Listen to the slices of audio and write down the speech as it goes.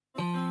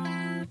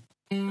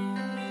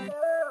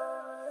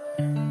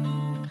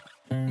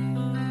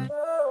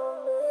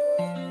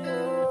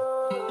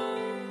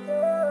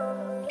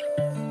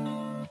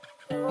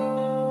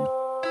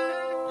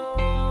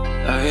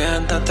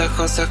tantas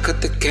cosas que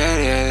te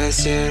quería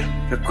decir.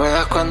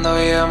 ¿Recuerdas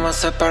cuando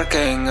íbamos al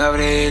parque en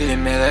abril y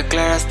me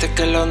declaraste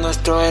que lo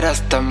nuestro era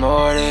hasta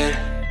morir?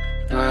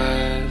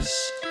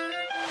 Pues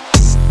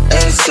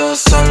eso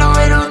solo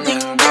era un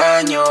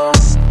engaño.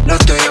 Lo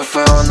tuyo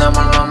fue un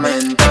amor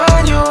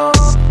momentáneo.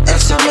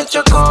 Eso me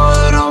chocó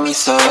duro, me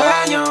hizo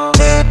daño.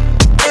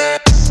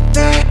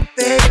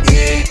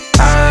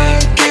 Hay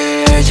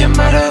que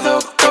llamar a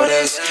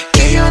doctores,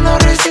 que yo no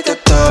recito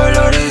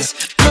dolores.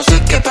 No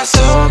sé qué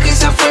pasó,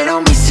 quizás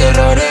fueron mis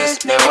errores.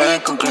 Me voy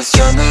en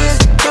conclusiones,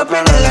 no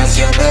para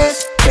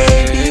relaciones,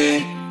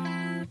 baby.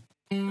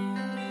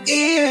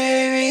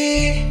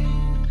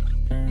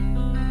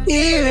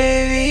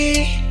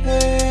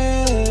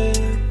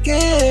 Que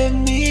de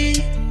mí.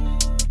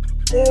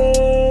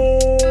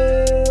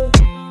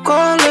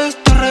 ¿Cuál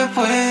es tu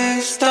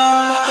respuesta?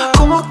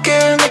 ¿Cómo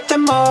que no te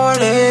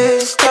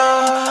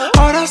molesta?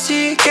 Ahora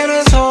sí que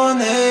eres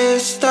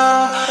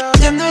honesta.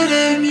 Ya no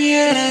eres mí,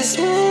 eres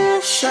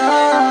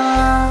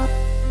ella.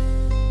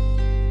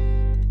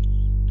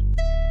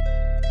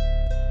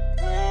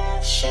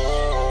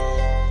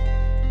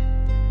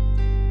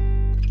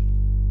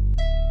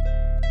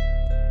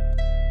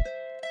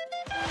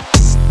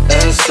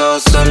 Eso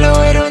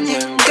solo era un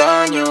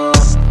engaño.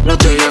 Lo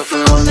tuyo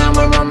fue un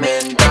amor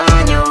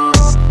momentáneo.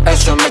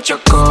 Eso me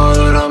chocó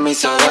duro, me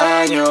hizo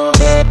daño.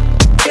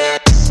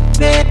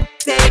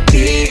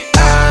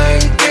 Hay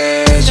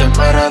que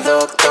llamar a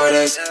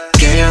doctores,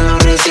 que yo no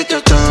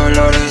recito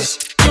dolores.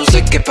 No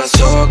sé qué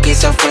pasó,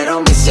 quizás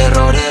fueron mis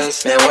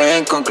errores. Me voy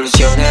en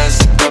conclusiones,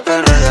 no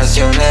para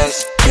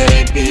relaciones,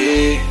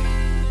 baby.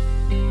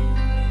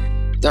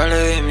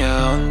 Dale, dime a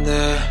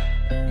dónde.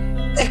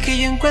 Es que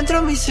yo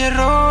encuentro mis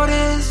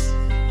errores,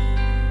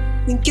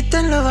 me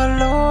quitan los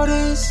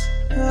dolores.